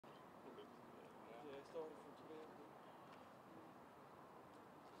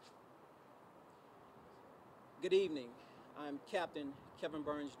Good evening. I'm Captain Kevin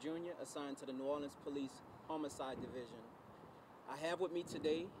Burns Jr., assigned to the New Orleans Police Homicide Division. I have with me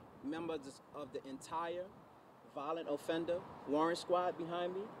today members of the entire violent offender warrant squad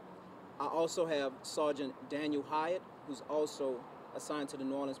behind me. I also have Sergeant Daniel Hyatt, who's also assigned to the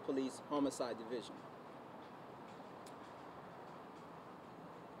New Orleans Police Homicide Division.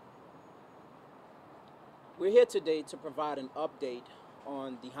 We're here today to provide an update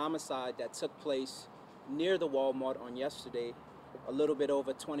on the homicide that took place near the Walmart on yesterday, a little bit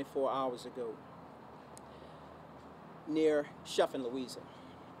over 24 hours ago, near Chef and Louisa.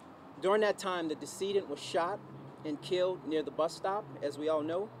 During that time, the decedent was shot and killed near the bus stop, as we all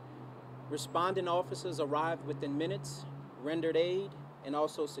know. Responding officers arrived within minutes, rendered aid, and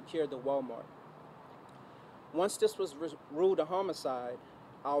also secured the Walmart. Once this was ruled a homicide,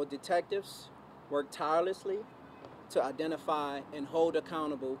 our detectives worked tirelessly to identify and hold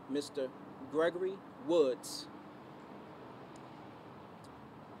accountable Mr. Gregory Woods.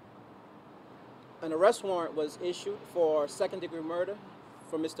 An arrest warrant was issued for second-degree murder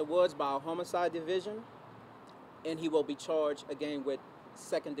for Mr. Woods by our Homicide Division, and he will be charged again with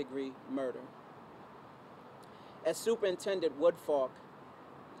second-degree murder. As Superintendent Woodfork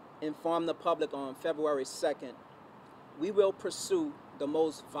informed the public on February 2nd, we will pursue the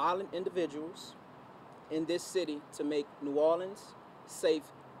most violent individuals in this city to make New Orleans safe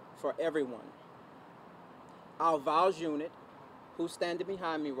for everyone. Our VOWS unit, who's standing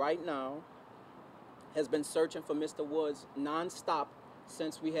behind me right now, has been searching for Mr. Woods non-stop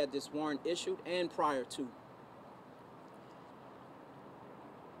since we had this warrant issued and prior to.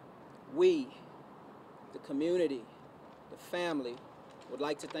 We, the community, the family, would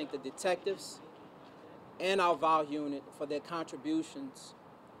like to thank the detectives and our VOWS unit for their contributions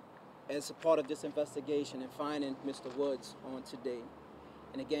as a part of this investigation and finding Mr. Woods on today.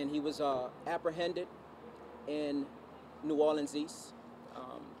 And again, he was apprehended in New Orleans East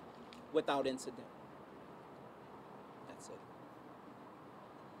without incident. That's it.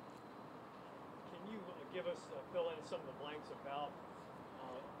 Can you give us, fill in some of the blanks about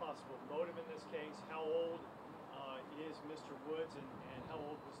possible motive in this case? How old is Mr. Woods and how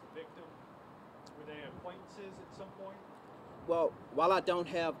old was the victim? Were they acquaintances at some point? Well, while I don't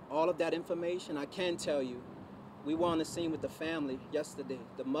have all of that information, I can tell you we were on the scene with the family yesterday.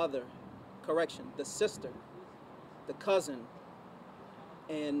 The mother, the sister, the cousin,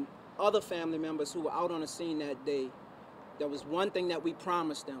 and other family members who were out on the scene that day. There was one thing that we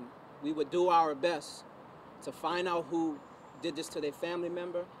promised them. We would do our best to find out who did this to their family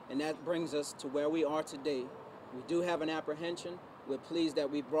member, and that brings us to where we are today. We do have an apprehension. We're pleased that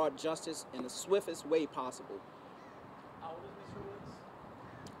we brought justice in the swiftest way possible. How old is Mr. Woods?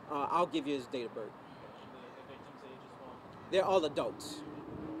 I'll give you his date of birth. The victim's age as well? They're all adults.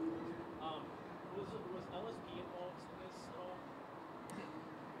 Was LSP involved in this at all?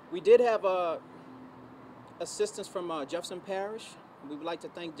 We did have assistance from Jefferson Parish. We would like to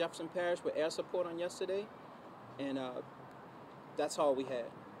thank Jefferson Parish with air support on yesterday, and that's all we had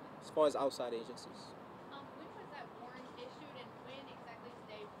as far as outside agencies. When was that warrant issued, and when exactly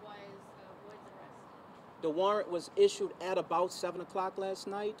today was Woods arrested? The warrant was issued at about 7 o'clock last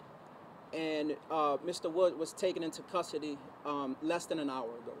night, and Mr. Wood was taken into custody less than an hour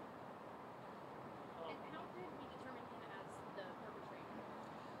ago. And how did we determine him as the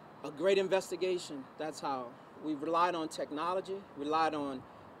perpetrator? A great investigation, that's how. We relied on technology, relied on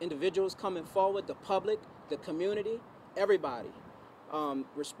individuals coming forward, the public, the community, everybody.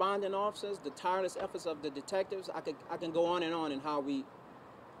 Responding officers, the tireless efforts of the detectives. I can go on and how we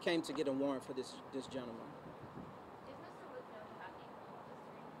came to get a warrant for this gentleman. Is Mr. Woods known to have a criminal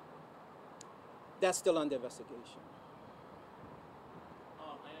history? That's still under investigation.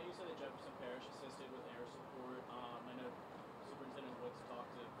 I know you said that Jefferson Parish assisted with air support. I know Superintendent Woods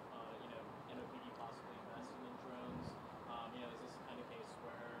talked to, NOPD possibly investing in drones. Is this the kind of case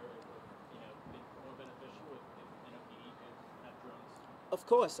where it would, be more beneficial if NOPD could have drones? Of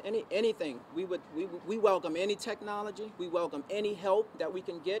course, anything. We welcome any technology. We welcome any help that we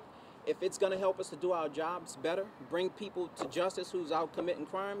can get. If it's going to help us to do our jobs better, bring people to justice who's out committing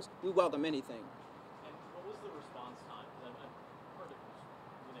crimes, we welcome anything. And what was the response time? Because I've heard it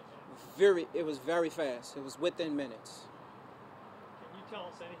was It was very fast. It was within minutes. Can you tell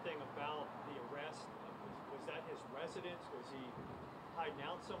us anything about the arrest? Was that his residence? Was he hiding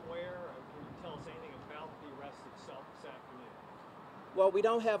out somewhere? Or can you tell us anything about the arrest itself this afternoon? Well, we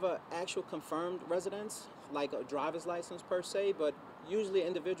don't have an actual confirmed residence, like a driver's license per se, but usually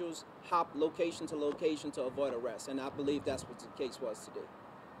individuals hop location to location to avoid arrest, and I believe that's what the case was today.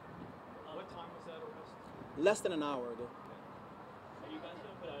 What time was that arrest? Less than an hour ago. Are you guys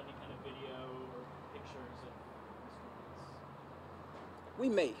going to put out any kind of video or pictures of We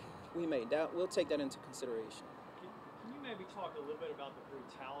may. That we'll take that into consideration. Can you maybe talk a little bit about the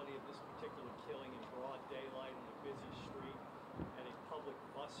brutality of this particular killing in broad daylight on a busy street at a public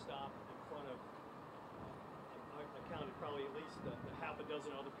bus stop in front of, I counted probably at least a half a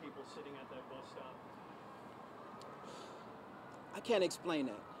dozen other people sitting at that bus stop? I can't explain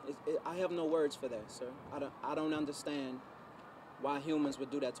that. I have no words for that, sir. I don't understand why humans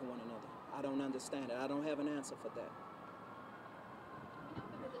would do that to one another. I don't understand it. I don't have an answer for that. Do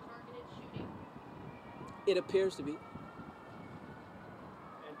we know if it was a targeted shooting? It appears to be.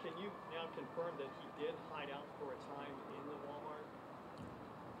 And can you now confirm that he did hide out for a time in the Walmart?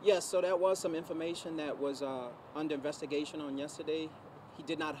 Yes, so that was some information that was under investigation on yesterday. He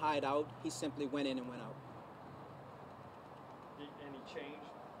did not hide out. He simply went in and went out. And he changed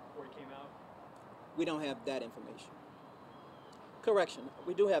before he came out? We don't have that information. Correction,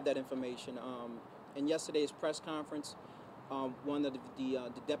 we do have that information. In yesterday's press conference, one of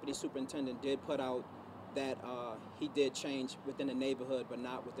the deputy superintendent did put out that he did change within the neighborhood, but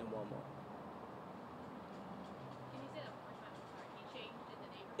not within Walmart. Can you say that one more time? I'm sorry. He changed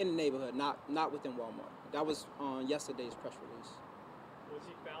In the neighborhood, not within Walmart. That was on yesterday's press release. Was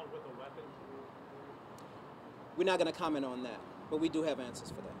he found with a weapon? We're not going to comment on that, but we do have answers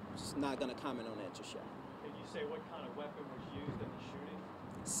for that. Just not going to comment on that just yet. Can you say what kind of weapon was used in the shooting?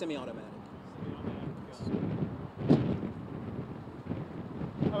 Semi-automatic. Semi-automatic gun.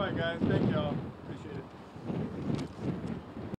 All right, guys. Thank y'all.